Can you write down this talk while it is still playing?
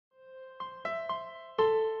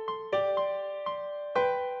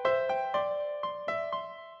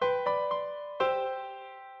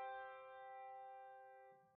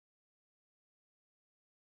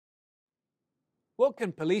What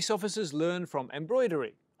can police officers learn from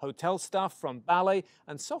embroidery, hotel staff from ballet,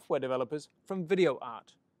 and software developers from video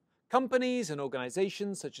art? Companies and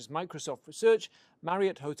organizations such as Microsoft Research,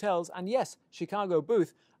 Marriott Hotels, and yes, Chicago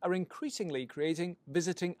Booth are increasingly creating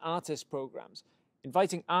visiting artist programs,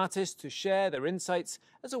 inviting artists to share their insights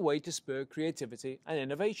as a way to spur creativity and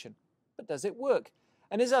innovation. But does it work?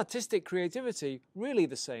 And is artistic creativity really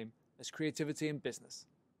the same as creativity in business?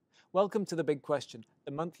 Welcome to The Big Question,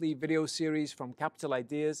 the monthly video series from Capital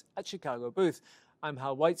Ideas at Chicago Booth. I'm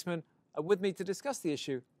Hal Weitzman, and with me to discuss the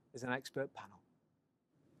issue is an expert panel.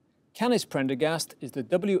 Canice Prendergast is the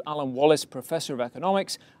W. Allen Wallace Professor of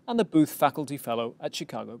Economics and the Booth Faculty Fellow at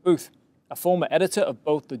Chicago Booth. A former editor of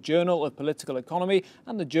both the Journal of Political Economy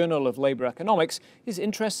and the Journal of Labor Economics, his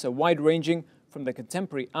interests are wide-ranging from the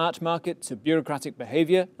contemporary art market to bureaucratic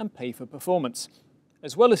behavior and pay for performance.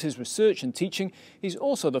 As well as his research and teaching, he's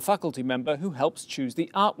also the faculty member who helps choose the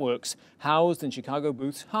artworks housed in Chicago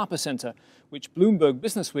Booth's Harper Center, which Bloomberg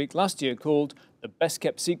Businessweek last year called the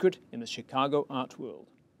best-kept secret in the Chicago art world.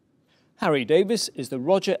 Harry Davis is the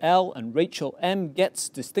Roger L. and Rachel M. Getz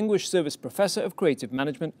Distinguished Service Professor of Creative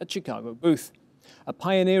Management at Chicago Booth. A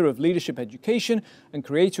pioneer of leadership education and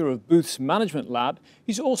creator of Booth's Management Lab,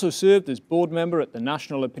 he's also served as board member at the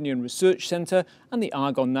National Opinion Research Center and the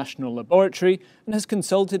Argonne National Laboratory, and has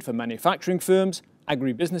consulted for manufacturing firms,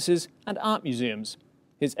 agribusinesses, and art museums.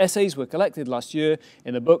 His essays were collected last year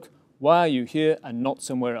in the book Why Are You Here and Not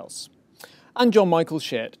Somewhere Else? And John Michael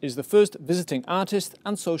Schert is the first visiting artist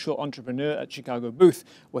and social entrepreneur at Chicago Booth,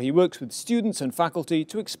 where he works with students and faculty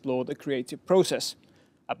to explore the creative process.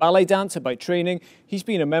 A ballet dancer by training, he's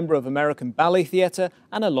been a member of American Ballet Theatre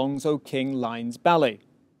and Alonzo King Lines Ballet.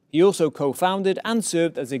 He also co-founded and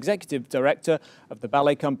served as executive director of the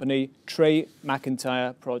ballet company Trey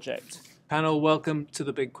McIntyre Project. Panel, welcome to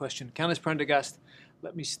The Big Question. Canice Prendergast,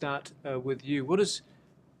 let me start with you. What does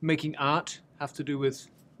making art have to do with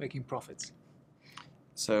making profits?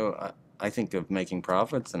 So I think of making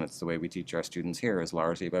profits, and it's the way we teach our students here, is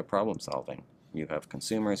largely about problem solving. You have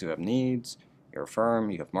consumers who have needs, you're a firm,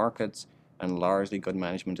 you have markets, and largely good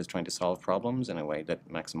management is trying to solve problems in a way that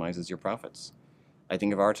maximizes your profits. I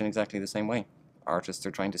think of art in exactly the same way. Artists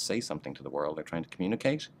are trying to say something to the world, they're trying to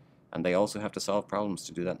communicate, and they also have to solve problems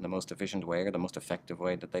to do that in the most efficient way or the most effective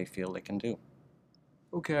way that they feel they can do.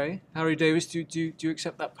 Okay. Harry Davis, do you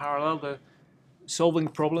accept that parallel? The solving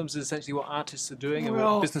problems is essentially what artists are doing and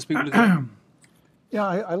what business people are doing? Yeah,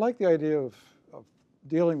 I like the idea of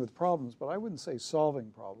dealing with problems, but I wouldn't say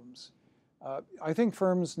solving problems. I think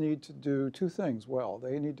firms need to do two things well.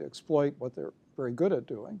 They need to exploit what they're very good at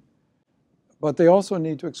doing, but they also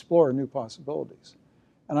need to explore new possibilities.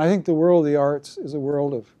 And I think the world of the arts is a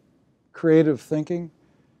world of creative thinking,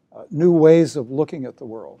 new ways of looking at the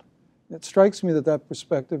world. It strikes me that that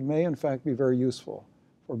perspective may in fact be very useful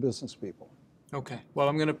for business people. Okay, well,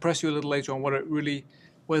 I'm going to press you a little later on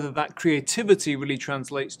whether that creativity really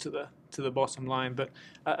translates to the bottom line. But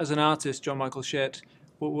as an artist, John Michael Schert,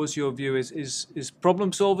 what was your view? Is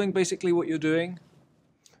problem solving basically what you're doing?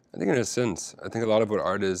 I think in a sense, I think a lot of what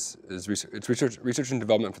art is research and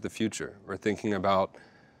development for the future. We're thinking about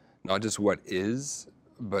not just what is,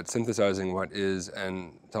 but synthesizing what is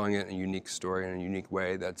and telling it in a unique story in a unique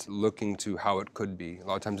way that's looking to how it could be. A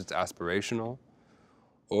lot of times it's aspirational,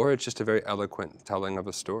 or it's just a very eloquent telling of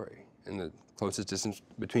a story. And the closest distance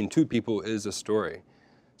between two people is a story.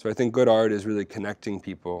 So I think good art is really connecting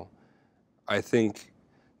people. I think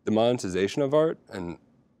the monetization of art, and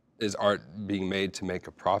is art being made to make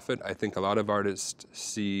a profit? I think a lot of artists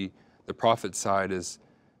see the profit side as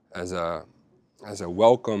a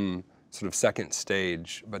welcome sort of second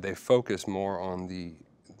stage, but they focus more on the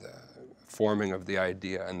forming of the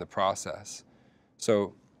idea and the process.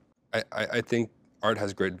 So I think art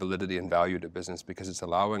has great validity and value to business because it's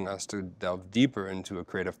allowing us to delve deeper into a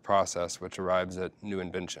creative process which arrives at new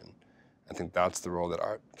invention. I think that's the role that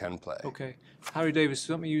art can play. Okay. Harry Davis,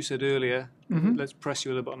 something you said earlier, let's press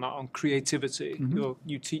you a little bit on that, on creativity.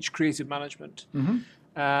 You teach creative management.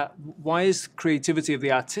 Why is creativity of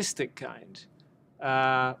the artistic kind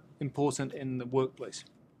important in the workplace?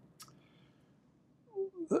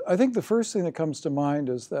 I think the first thing that comes to mind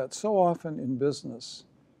is that so often in business,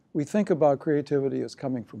 we think about creativity as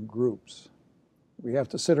coming from groups. We have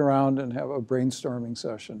to sit around and have a brainstorming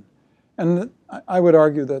session. And I would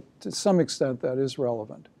argue that to some extent that is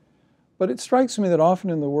relevant. But it strikes me that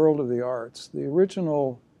often in the world of the arts, the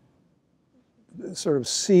original sort of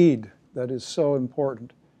seed that is so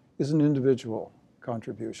important is an individual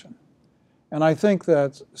contribution. And I think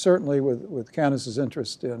that certainly with Canice's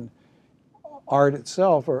interest in art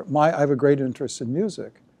itself, I have a great interest in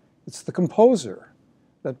music. It's the composer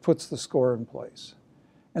that puts the score in place.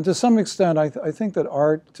 And to some extent, I think that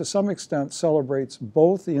art, to some extent, celebrates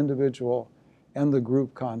both the individual and the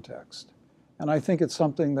group context. And I think it's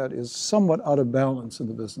something that is somewhat out of balance in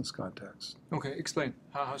the business context. Okay, explain.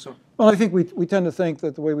 How so? Well, I think we tend to think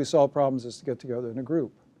that the way we solve problems is to get together in a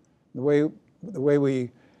group. The way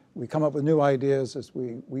we come up with new ideas is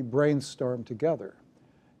we brainstorm together.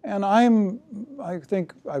 And I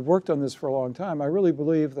think I've worked on this for a long time. I really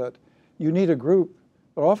believe that you need a group,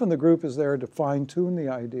 but often the group is there to fine-tune the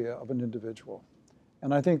idea of an individual.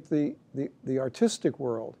 And I think the artistic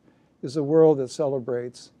world is a world that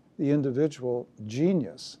celebrates the individual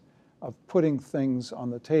genius of putting things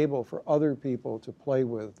on the table for other people to play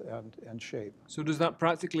with and shape. So does that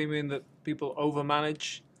practically mean that people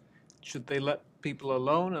overmanage? Should they let people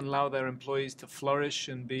alone and allow their employees to flourish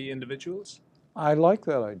and be individuals? I like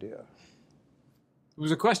that idea. It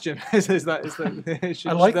was a question. Is that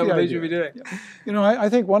I like the what they idea. should be doing? Yeah. You know, I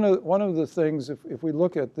think one of the things, if we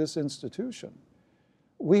look at this institution,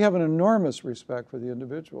 we have an enormous respect for the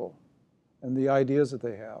individual and the ideas that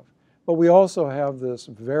they have. But we also have this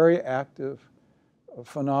very active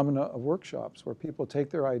phenomena of workshops where people take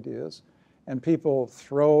their ideas and people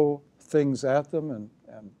throw things at them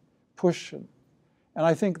and push. And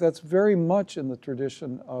I think that's very much in the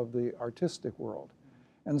tradition of the artistic world.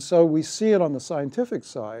 And so we see it on the scientific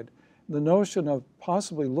side, the notion of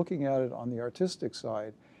possibly looking at it on the artistic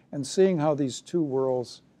side and seeing how these two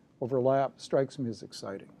worlds overlap strikes me as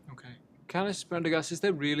exciting. Okay. Canice, Prendergast, is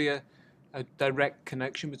there really a direct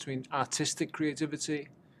connection between artistic creativity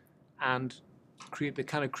and the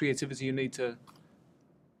kind of creativity you need to,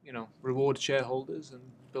 reward shareholders and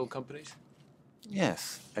build companies?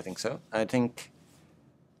 Yes, I think so. I think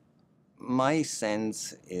my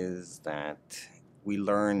sense is that we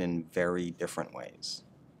learn in very different ways.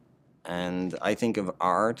 And I think of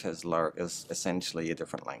art as essentially a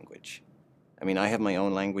different language. I mean, I have my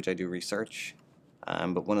own language, I do research.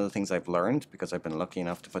 But one of the things I've learned, because I've been lucky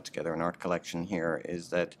enough to put together an art collection here, is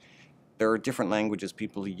that there are different languages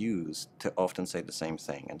people use to often say the same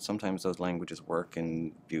thing. And sometimes those languages work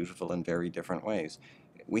in beautiful and very different ways.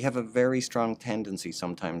 We have a very strong tendency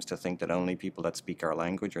sometimes to think that only people that speak our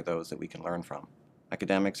language are those that we can learn from.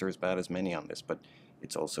 Academics are as bad as many on this, but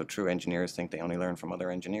it's also true. Engineers think they only learn from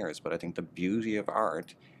other engineers. But I think the beauty of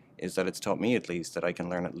art is that it's taught me, at least, that I can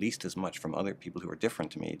learn at least as much from other people who are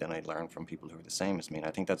different to me than I learn from people who are the same as me. And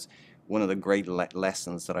I think that's one of the great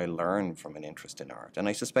lessons that I learn from an interest in art. And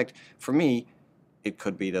I suspect, for me, it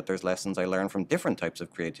could be that there's lessons I learn from different types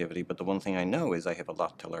of creativity, but the one thing I know is I have a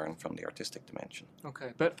lot to learn from the artistic dimension.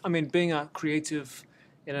 Okay, but I mean, being a creative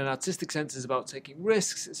in an artistic sense is about taking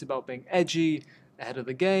risks, it's about being edgy, ahead of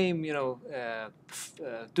the game,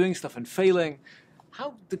 doing stuff and failing.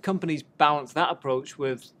 How do companies balance that approach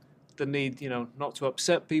with the need, not to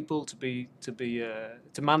upset people,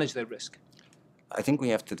 to manage their risk? I think we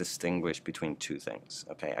have to distinguish between two things.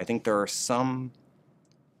 Okay, I think there are some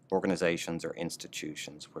organizations or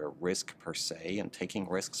institutions where risk per se and taking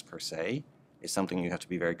risks per se is something you have to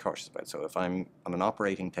be very cautious about. So if I'm on an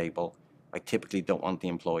operating table, I typically don't want the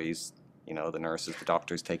employees, the nurses, the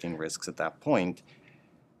doctors taking risks at that point.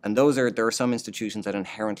 And there are some institutions that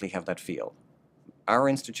inherently have that feel. Our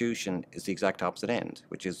institution is the exact opposite end,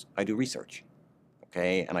 which is I do research,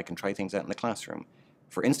 okay, and I can try things out in the classroom.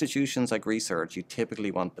 For institutions like research, you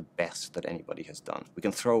typically want the best that anybody has done. We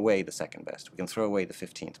can throw away the second best. We can throw away the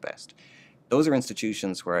 15th best. Those are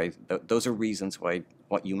institutions where those are reasons why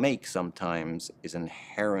what you make sometimes is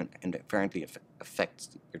inherently affects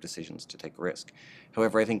your decisions to take risk.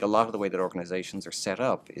 However, I think a lot of the way that organizations are set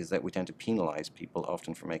up is that we tend to penalize people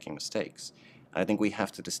often for making mistakes. I think we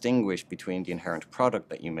have to distinguish between the inherent product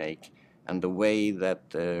that you make and the way that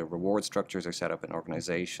the reward structures are set up in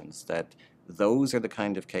organizations, that those are the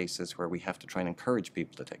kind of cases where we have to try and encourage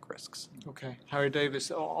people to take risks. Okay. Harry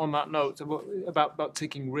Davis, on that note, about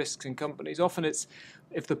taking risks in companies, often it's,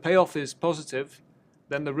 if the payoff is positive,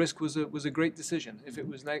 then the risk was a great decision. If it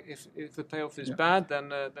was if the payoff is bad,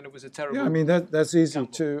 then it was a terrible. Yeah, I mean that's easy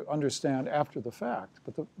to understand after the fact.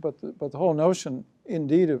 But the whole notion,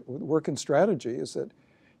 indeed, of work and strategy is that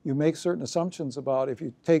you make certain assumptions about if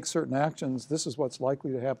you take certain actions, this is what's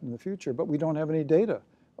likely to happen in the future. But we don't have any data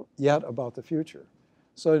yet about the future.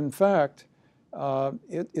 So in fact,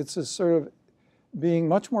 it's a sort of being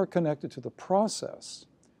much more connected to the process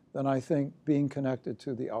than I think being connected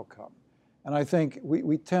to the outcome. And I think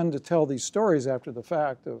we tend to tell these stories after the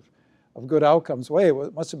fact of good outcomes.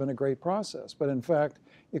 It must have been a great process. But in fact,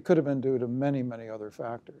 it could have been due to many, many other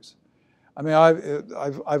factors. I mean,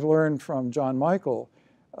 I've learned from John Michael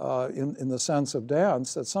in the sense of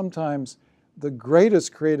dance that sometimes the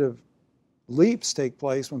greatest creative leaps take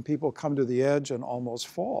place when people come to the edge and almost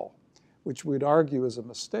fall, which we'd argue is a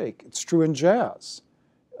mistake. It's true in jazz,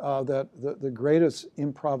 that the greatest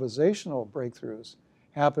improvisational breakthroughs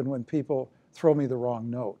happen when people throw me the wrong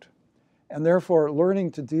note. And therefore,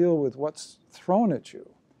 learning to deal with what's thrown at you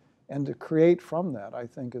and to create from that, I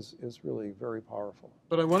think, is really very powerful.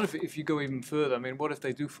 But I wonder if you go even further. I mean, what if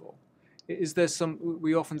they do fall? Is there some?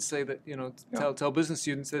 We often say that, you know, tell business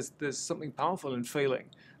students there's something powerful in failing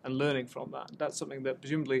and learning from that. That's something that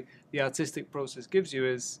presumably the artistic process gives you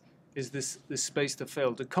is this space to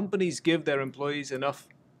fail. Do companies give their employees enough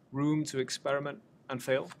room to experiment and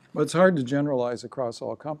fail? Well, it's hard to generalize across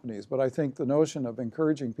all companies, but I think the notion of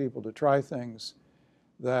encouraging people to try things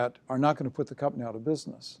that are not going to put the company out of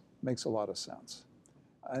business makes a lot of sense.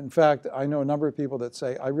 In fact, I know a number of people that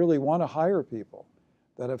say, I really want to hire people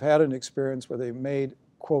that have had an experience where they made,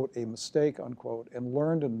 quote, a mistake, unquote, and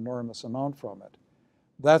learned an enormous amount from it.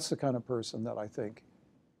 That's the kind of person that I think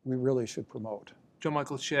we really should promote. John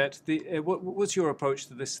Michael Schert, what's your approach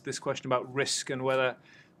to this question about risk and whether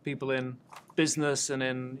people in business and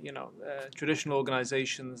in traditional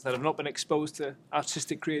organizations that have not been exposed to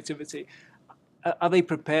artistic creativity, are they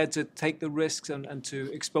prepared to take the risks and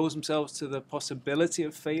to expose themselves to the possibility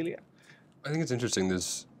of failure? I think it's interesting.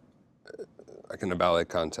 There's, like in a ballet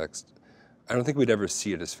context, I don't think we'd ever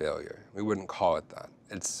see it as failure. We wouldn't call it that.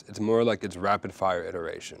 It's more like it's rapid fire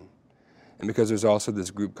iteration. And because there's also this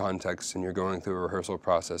group context and you're going through a rehearsal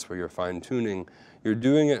process where you're fine-tuning, you're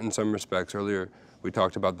doing it in some respects. Earlier we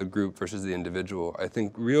talked about the group versus the individual. I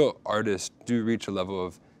think real artists do reach a level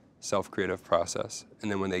of self-creative process, and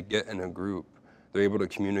then when they get in a group, they're able to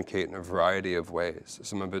communicate in a variety of ways.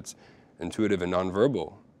 Some of it's intuitive and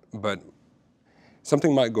nonverbal, but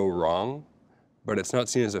something might go wrong, but it's not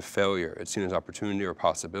seen as a failure. It's seen as opportunity or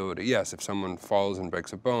possibility. Yes, if someone falls and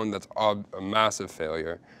breaks a bone, that's a massive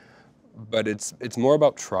failure. But it's more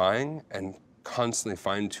about trying and constantly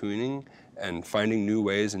fine-tuning and finding new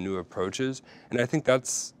ways and new approaches. And I think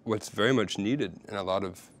that's what's very much needed in a lot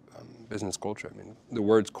of business culture. I mean, the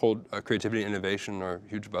words creativity and innovation are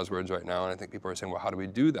huge buzzwords right now, and I think people are saying, well, how do we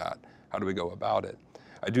do that? How do we go about it?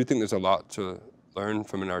 I do think there's a lot to learn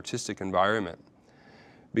from an artistic environment,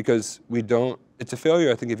 because it's a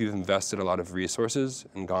failure, I think, if you've invested a lot of resources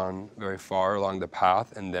and gone very far along the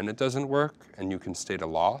path and then it doesn't work and you can state a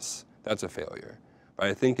loss, that's a failure. But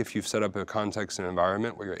I think if you've set up a context and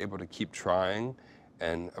environment where you're able to keep trying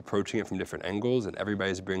and approaching it from different angles and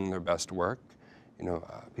everybody's bringing their best work,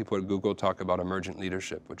 people at Google talk about emergent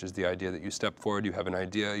leadership, which is the idea that you step forward, you have an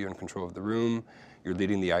idea, you're in control of the room, you're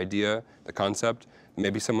leading the idea, the concept.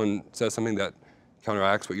 Maybe someone says something that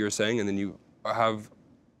counteracts what you're saying, and then you have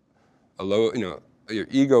a low, your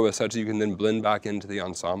ego is such that you can then blend back into the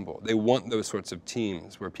ensemble. They want those sorts of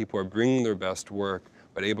teams where people are bringing their best work,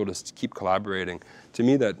 but able to keep collaborating. To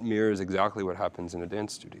me, that mirrors exactly what happens in a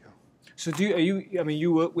dance studio. So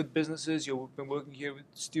you work with businesses, you've been working here with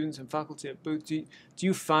students and faculty at Booth. Do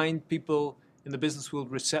you find people in the business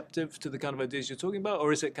world receptive to the kind of ideas you're talking about?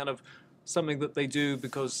 Or is it kind of something that they do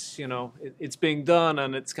because, it's being done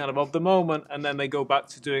and it's kind of the moment, and then they go back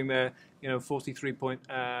to doing their, 43-point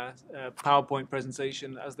PowerPoint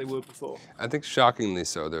presentation as they were before? I think shockingly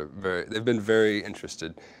so. They've been very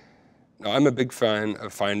interested. Now, I'm a big fan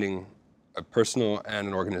of finding a personal and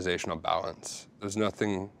an organizational balance. There's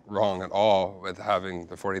nothing wrong at all with having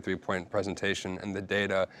the 43-point presentation and the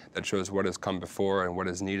data that shows what has come before and what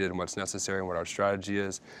is needed and what's necessary and what our strategy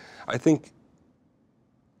is. I think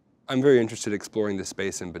I'm very interested in exploring the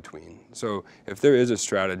space in between. So if there is a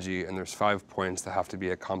strategy and there's 5 points that have to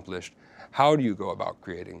be accomplished, how do you go about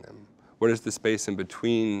creating them? What is the space in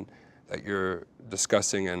between that you're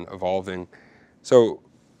discussing and evolving? So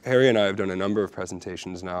Harry and I have done a number of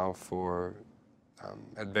presentations now for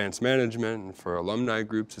advanced management and for alumni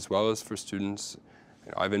groups as well as for students.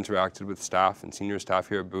 I've interacted with staff and senior staff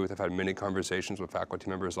here at Booth. I've had many conversations with faculty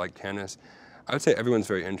members like Canice. I would say everyone's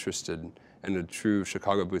very interested in a true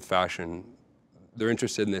Chicago Booth fashion. They're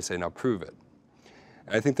interested and they say, now prove it.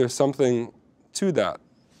 And I think there's something to that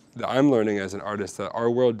I'm learning as an artist, that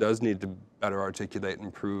our world does need to better articulate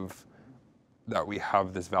and prove that we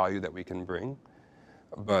have this value that we can bring.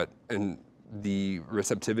 But in the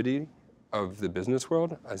receptivity of the business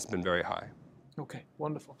world has been very high. Okay,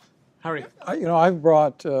 wonderful. Harry? I've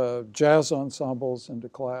brought jazz ensembles into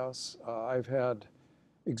class. I've had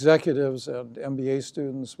executives and MBA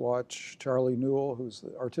students watch Charlie Newell, who's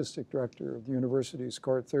the artistic director of the university's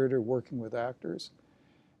Court Theater, working with actors.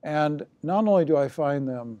 And not only do I find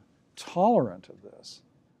them tolerant of this,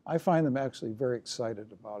 I find them actually very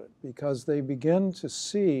excited about it, because they begin to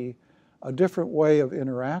see a different way of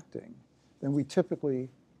interacting than we typically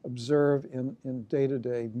observe in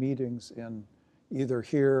day-to-day meetings in either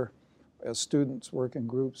here as students work in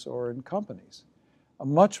groups or in companies. A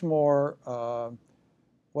much more,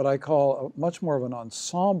 what I call much more of an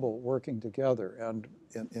ensemble working together, and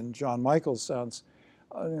in John Michael's sense,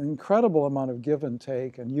 an incredible amount of give and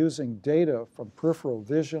take and using data from peripheral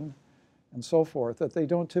vision and so forth that they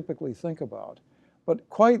don't typically think about. But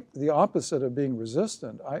quite the opposite of being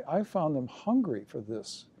resistant, I found them hungry for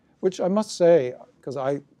this, which I must say, because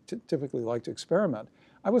I typically like to experiment,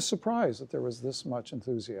 I was surprised that there was this much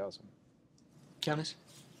enthusiasm. Canice?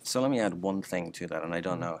 So let me add one thing to that, and I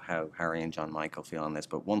don't know how Harry and John Michael feel on this,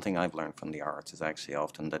 but one thing I've learned from the arts is actually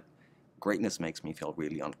often that greatness makes me feel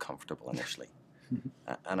really uncomfortable initially.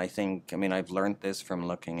 And I think, I mean, I've learned this from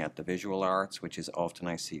looking at the visual arts, which is often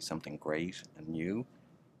I see something great and new,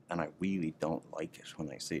 and I really don't like it when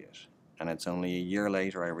I see it. And it's only a year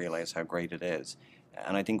later I realize how great it is.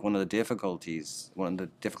 And I think one of the difficulties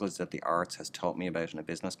that the arts has taught me about in a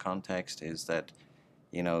business context is that,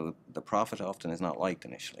 you know, the profit often is not liked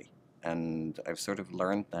initially. And I've sort of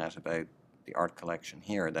learned that about the art collection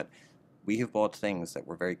here, that we have bought things that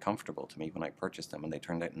were very comfortable to me when I purchased them, and they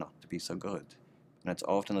turned out not to be so good. And it's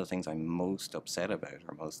often the things I'm most upset about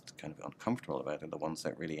or most kind of uncomfortable about are the ones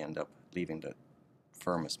that really end up leaving the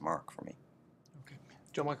firmest mark for me. Okay.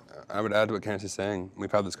 John Michael? I would add to what Canice is saying.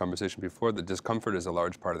 We've had this conversation before, that discomfort is a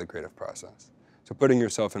large part of the creative process. So putting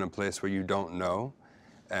yourself in a place where you don't know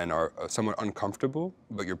and are somewhat uncomfortable,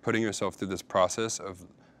 but you're putting yourself through this process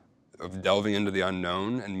of delving into the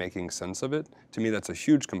unknown and making sense of it, to me that's a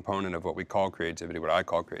huge component of what we call creativity, what I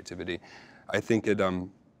call creativity. I think it,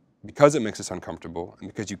 because it makes us uncomfortable, and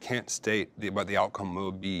because you can't state what the outcome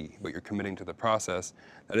will be, but you're committing to the process,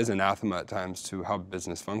 that is anathema at times to how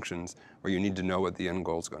business functions, where you need to know what the end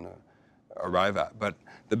goal is going to arrive at. But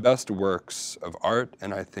the best works of art,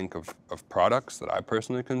 and I think of products that I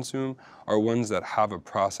personally consume, are ones that have a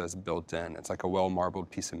process built in. It's like a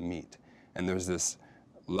well-marbled piece of meat. And there's this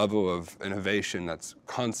level of innovation that's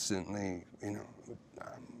constantly,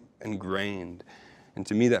 ingrained. And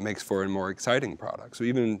to me, that makes for a more exciting product. So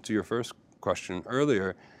even to your first question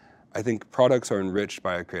earlier, I think products are enriched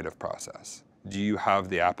by a creative process. Do you have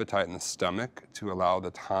the appetite and the stomach to allow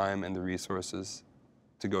the time and the resources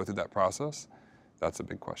to go through that process? That's a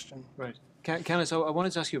big question. Right. Canice, I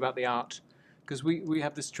wanted to ask you about the art, because we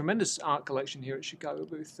have this tremendous art collection here at Chicago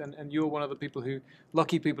Booth, and you're one of the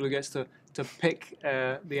lucky people who gets to pick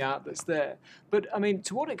the art that's there. But I mean,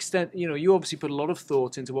 to what extent, you obviously put a lot of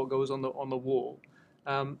thought into what goes on the wall.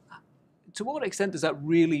 To what extent does that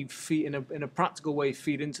really feed, in a practical way,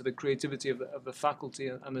 feed into the creativity of the faculty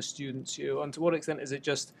and the students? And to what extent is it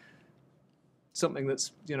just something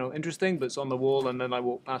that's interesting, but it's on the wall, and then I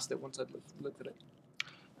walk past it once I've looked at it?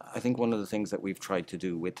 I think one of the things that we've tried to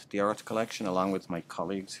do with the art collection, along with my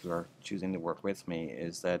colleagues who are choosing to work with me,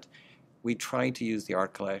 is that we try to use the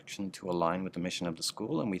art collection to align with the mission of the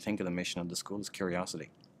school, and we think of the mission of the school as curiosity.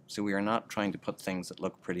 So we are not trying to put things that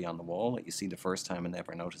look pretty on the wall that you see the first time and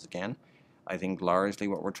never notice again. I think largely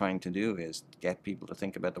what we're trying to do is get people to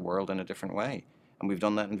think about the world in a different way. And we've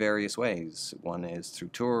done that in various ways. One is through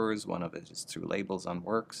tours, one of it is through labels on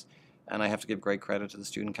works. And I have to give great credit to the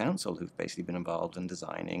Student Council, who've basically been involved in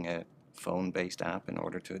designing a phone-based app in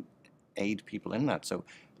order to aid people in that. So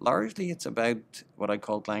largely it's about what I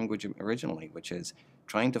called language originally, which is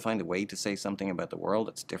trying to find a way to say something about the world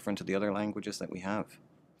that's different to the other languages that we have.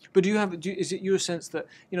 But is it your sense that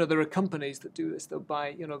there are companies that do this? They'll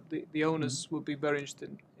buy, the owners would be very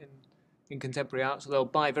interested in contemporary art, so they'll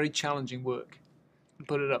buy very challenging work and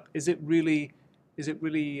put it up. Does it really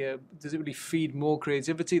feed more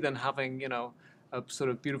creativity than having a sort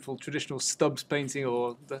of beautiful traditional Stubbs painting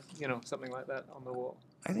or something like that on the wall?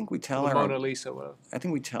 I think we tell our Mona Lisa. I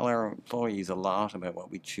think we tell our employees a lot about what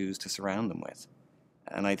we choose to surround them with.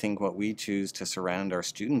 And I think what we choose to surround our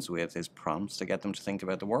students with is prompts to get them to think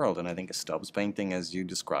about the world. And I think a Stubbs painting, as you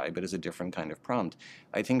describe it, is a different kind of prompt.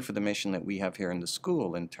 I think for the mission that we have here in the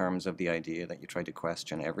school, in terms of the idea that you try to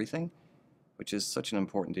question everything, which is such an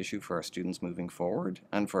important issue for our students moving forward,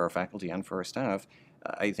 and for our faculty and for our staff,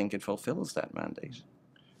 I think it fulfills that mandate.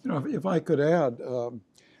 If I could add,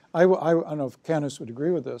 I don't know if Canice would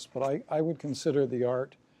agree with this, but I would consider the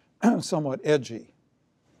art somewhat edgy.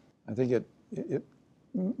 I think it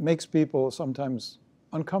makes people sometimes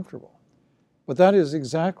uncomfortable. But that is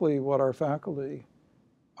exactly what our faculty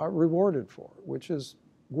are rewarded for, which is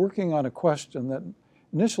working on a question that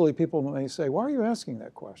initially people may say, why are you asking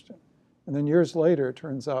that question? And then years later, it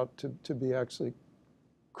turns out to be actually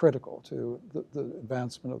critical to the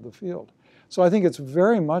advancement of the field. So I think it's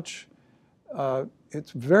very much,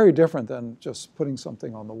 it's very different than just putting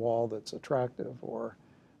something on the wall that's attractive or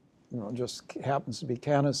just happens to be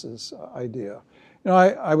Canice's idea.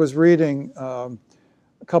 I was reading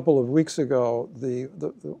a couple of weeks ago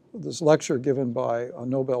this lecture given by a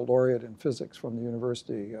Nobel laureate in physics from the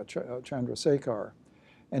university, Chandrasekhar,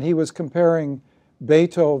 and he was comparing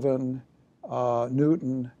Beethoven,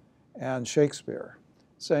 Newton, and Shakespeare,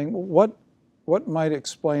 saying, well, what might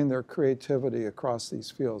explain their creativity across these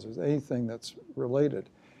fields? Is there anything that's related?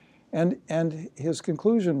 And his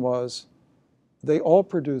conclusion was they all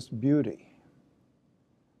produced beauty,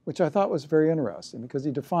 which I thought was very interesting because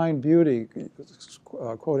he defined beauty,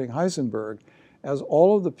 quoting Heisenberg, as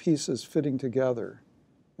all of the pieces fitting together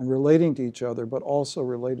and relating to each other, but also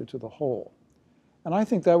related to the whole. And I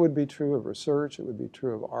think that would be true of research, it would be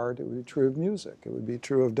true of art, it would be true of music, it would be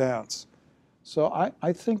true of dance. So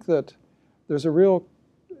I think that there's a real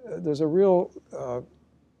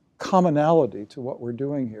commonality to what we're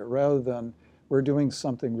doing here, rather than we're doing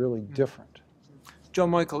something really different. John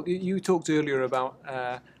Michael, you talked earlier about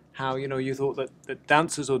how you thought that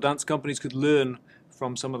dancers or dance companies could learn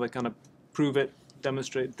from some of the kind of prove it,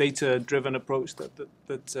 demonstrate, data-driven approach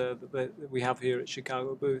that we have here at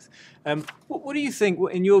Chicago Booth. What do you think,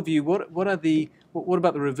 in your view, what about the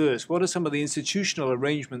reverse? What are some of the institutional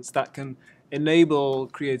arrangements that can enable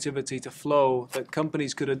creativity to flow that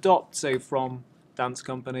companies could adopt, say, from dance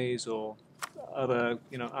companies or other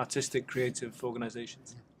artistic creative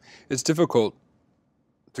organizations? It's difficult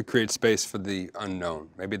to create space for the unknown.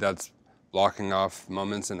 Maybe that's blocking off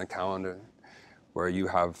moments in a calendar where you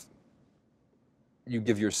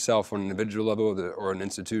give yourself on an individual level, or an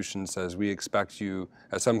institution says, we expect you,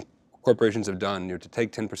 as some corporations have done, to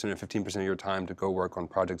take 10% or 15% of your time to go work on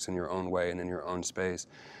projects in your own way and in your own space.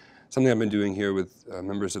 Something I've been doing here with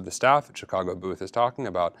members of the staff at Chicago Booth is talking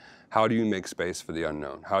about how do you make space for the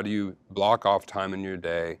unknown? How do you block off time in your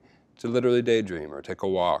day to literally daydream or take a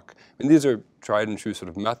walk? I mean, these are tried and true sort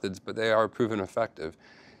of methods, but they are proven effective.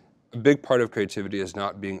 A big part of creativity is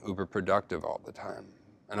not being uber productive all the time,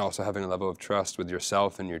 and also having a level of trust with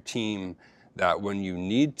yourself and your team that when you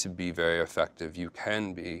need to be very effective, you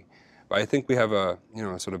can be. But I think we have a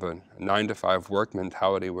sort of a 9-to-5 work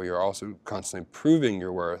mentality where you're also constantly proving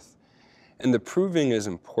your worth. And the proving is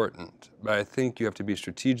important, but I think you have to be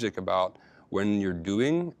strategic about when you're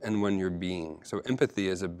doing and when you're being. So empathy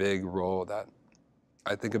is a big role that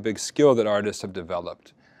I think a big skill that artists have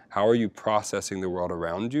developed. How are you processing the world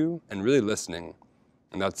around you and really listening?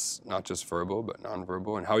 And that's not just verbal, but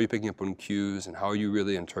nonverbal. And how are you picking up on cues, and how are you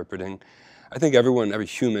really interpreting? I think every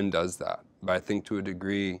human does that. But I think to a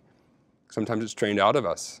degree, sometimes it's trained out of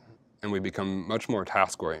us, and we become much more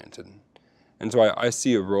task-oriented. And so I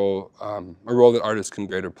see a role that artists can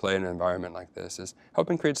greater play in an environment like this is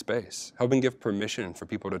helping create space, helping give permission for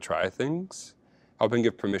people to try things, helping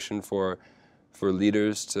give permission for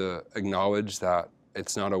leaders to acknowledge that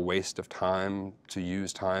it's not a waste of time to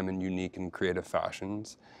use time in unique and creative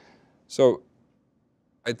fashions. So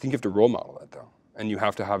I think you have to role model that, though. And you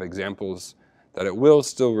have to have examples that it will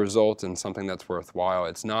still result in something that's worthwhile.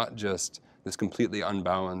 It's not just this completely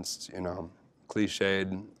unbalanced,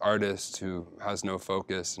 cliched artist who has no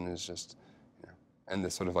focus and is just in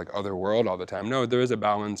this sort of like other world all the time. No, there is a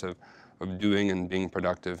balance of doing and being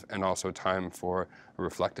productive, and also time for a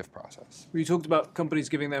reflective process. You talked about companies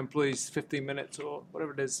giving their employees 15 minutes or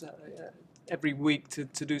whatever it is every week to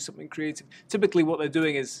do something creative. Typically what they're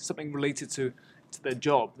doing is something related to their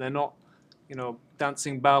job. They're not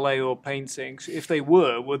dancing, ballet, or painting. If they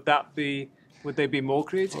were, would they be more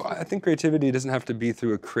creative? Well, I think creativity doesn't have to be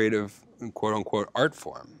through a creative, quote-unquote, art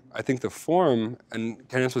form. I think the form, and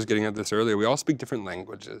Canice was getting at this earlier, we all speak different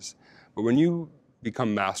languages. But when you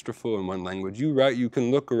become masterful in one language, you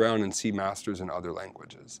can look around and see masters in other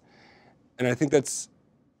languages. And I think that's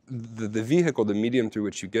the vehicle, the medium through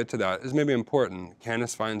which you get to that is maybe important.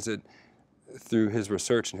 Canice finds it through his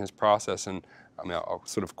research and his process. And I'll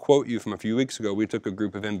sort of quote you from a few weeks ago. We took a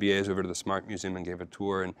group of MBAs over to the Smart Museum and gave a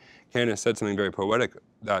tour, and Canice said something very poetic,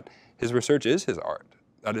 that his research is his art.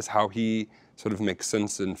 That is how he sort of makes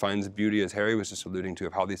sense and finds beauty, as Harry was just alluding to,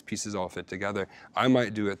 of how these pieces all fit together. I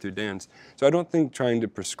might do it through dance. So I don't think trying to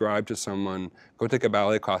prescribe to someone, go take a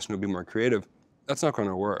ballet class and you'll be more creative, that's not going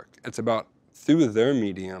to work. It's about, through their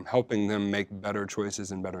medium, helping them make better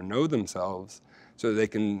choices and better know themselves so that they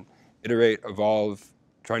can iterate, evolve,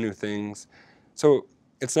 try new things. So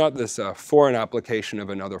it's not this foreign application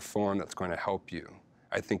of another form that's going to help you.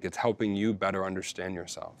 I think it's helping you better understand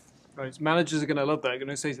yourself. Right, so managers are going to love that. They're going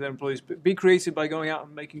to say to their employees, be creative by going out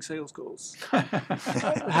and making sales calls.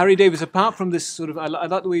 Harry Davis, apart from this sort of, I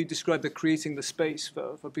like the way you described the creating the space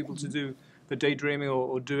for people to do the daydreaming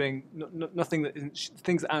or doing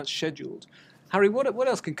things that aren't scheduled. Harry, what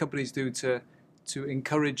else can companies do to to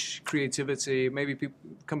encourage creativity, maybe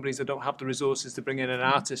companies that don't have the resources to bring in an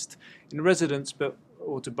artist in residence,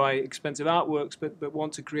 or to buy expensive artworks, but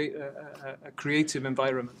want to create a creative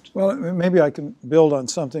environment? Well, maybe I can build on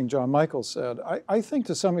something John Michael said. I think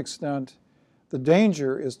to some extent the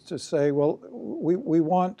danger is to say, well, we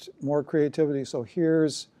want more creativity, so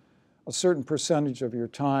here's a certain percentage of your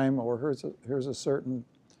time, or here's a certain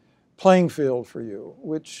playing field for you,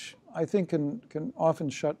 which I think can often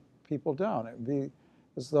shut people down. It would be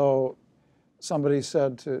as though somebody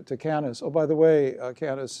said to Canice, oh, by the way,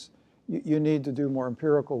 Canice, you need to do more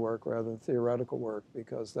empirical work rather than theoretical work,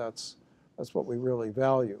 because that's what we really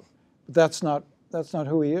value. But that's not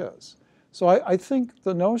who he is. So I think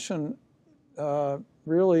the notion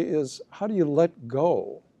really is, how do you let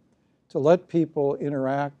go to let people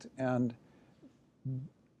interact and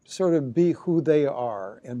sort of be who they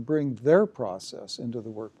are and bring their process into the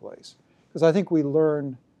workplace? Because I think we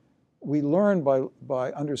learn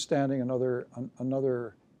by understanding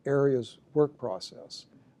another area's work process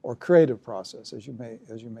or creative process, as you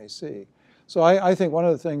may see. So I think one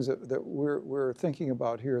of the things that we're thinking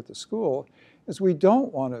about here at the school is we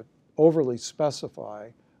don't want to overly specify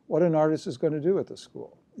what an artist is going to do at the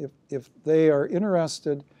school. If they are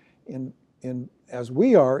interested in, as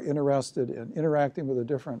we are interested in interacting with a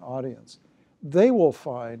different audience, they will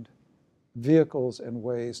find vehicles and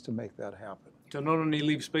ways to make that happen. So not only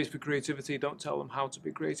leave space for creativity, don't tell them how to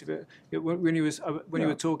be creative. When you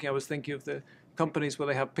were talking, I was thinking of the companies where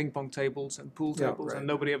they have ping pong tables and pool tables, and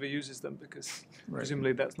nobody ever uses them because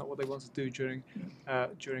presumably that's not what they want to do during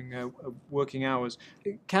working hours.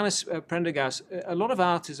 Canice, Prendergast, a lot of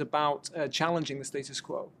art is about challenging the status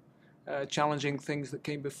quo, challenging things that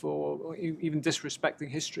came before, or even disrespecting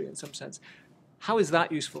history in some sense. How is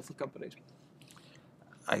that useful for companies?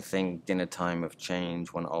 I think in a time of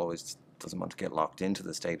change, one always doesn't want to get locked into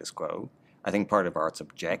the status quo. I think part of art's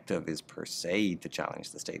objective is per se to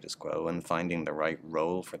challenge the status quo, and finding the right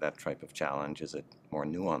role for that type of challenge is a more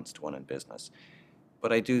nuanced one in business.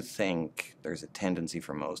 But I do think there's a tendency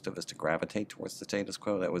for most of us to gravitate towards the status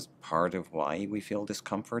quo. That was part of why we feel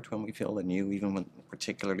discomfort when we feel the new,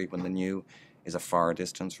 particularly when the new is a far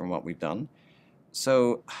distance from what we've done.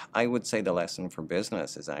 So I would say the lesson for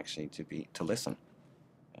business is actually to listen.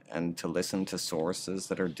 And to listen to sources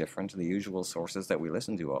that are different to the usual sources that we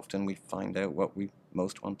listen to. Often we find out what we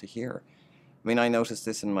most want to hear. I mean, I noticed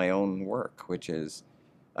this in my own work, which is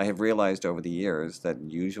I have realized over the years that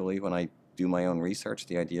usually when I do my own research,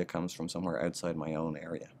 the idea comes from somewhere outside my own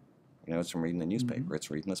area. You know, it's from reading the newspaper,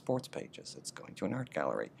 it's reading the sports pages, it's going to an art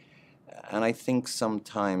gallery. And I think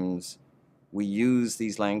sometimes we use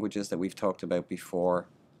these languages that we've talked about before.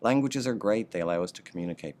 Languages are great, they allow us to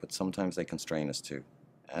communicate, but sometimes they constrain us too.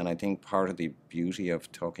 And I think part of the beauty of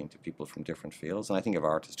talking to people from different fields, and I think of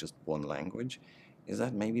art as just one language, is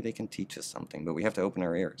that maybe they can teach us something, but we have to open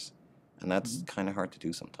our ears. And that's kind of hard to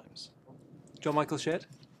do sometimes. John Michael Schert?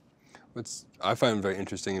 What I find very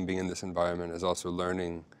interesting in being in this environment is also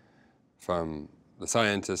learning from the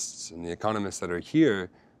scientists and the economists that are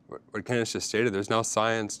here. What Canice just stated, there's now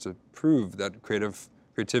science to prove that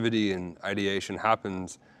creativity and ideation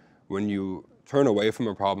happens when you turn away from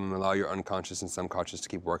a problem and allow your unconscious and subconscious to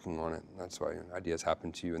keep working on it. That's why ideas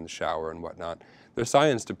happen to you in the shower and whatnot. There's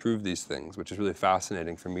science to prove these things, which is really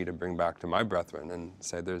fascinating for me to bring back to my brethren and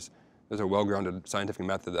say there's a well-grounded scientific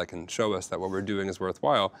method that can show us that what we're doing is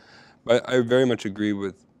worthwhile. But I very much agree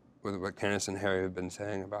with what Canice and Harry have been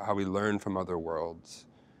saying about how we learn from other worlds.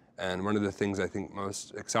 And one of the things I think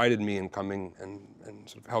most excited me in coming and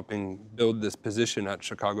sort of helping build this position at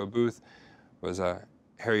Chicago Booth was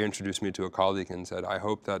Harry introduced me to a colleague and said, I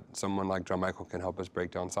hope that someone like John Michael can help us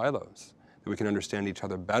break down silos, that we can understand each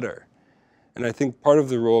other better. And I think part of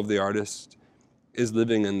the role of the artist is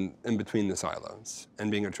living in between the silos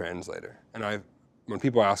and being a translator. And when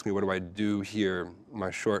people ask me what do I do here,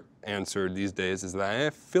 my short answer these days is that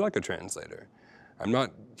I feel like a translator. I'm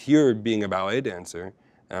not here being a ballet dancer,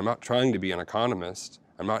 and I'm not trying to be an economist.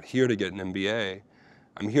 I'm not here to get an MBA.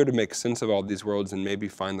 I'm here to make sense of all these worlds and maybe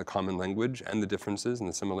find the common language and the differences and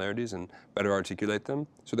the similarities and better articulate them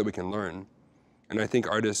so that we can learn. And I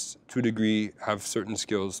think artists, to a degree, have certain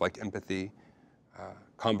skills like empathy,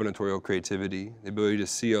 combinatorial creativity, the ability to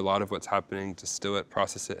see a lot of what's happening, distill it,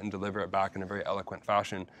 process it, and deliver it back in a very eloquent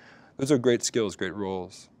fashion. Those are great skills, great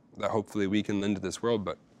roles that hopefully we can lend to this world.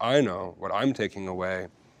 But I know what I'm taking away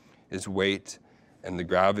is weight and the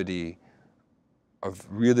gravity of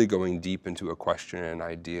really going deep into a question and an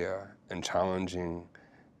idea and challenging,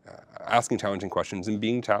 asking challenging questions and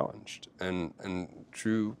being challenged. And in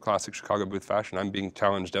true classic Chicago Booth fashion, I'm being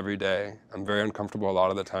challenged every day. I'm very uncomfortable a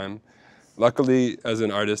lot of the time. Luckily, as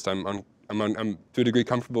an artist, I'm I'm to a degree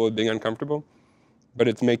comfortable with being uncomfortable, but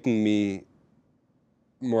it's making me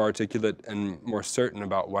more articulate and more certain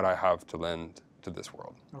about what I have to lend to this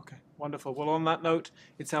world. Okay, wonderful. Well, on that note,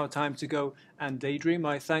 it's our time to go and daydream.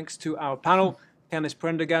 My thanks to our panel, Canice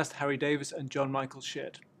Prendergast, Harry Davis, and John Michael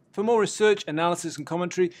Schert. For more research, analysis, and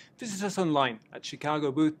commentary, visit us online at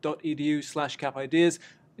chicagobooth.edu/capideas,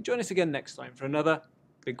 and join us again next time for another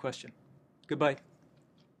Big Question. Goodbye.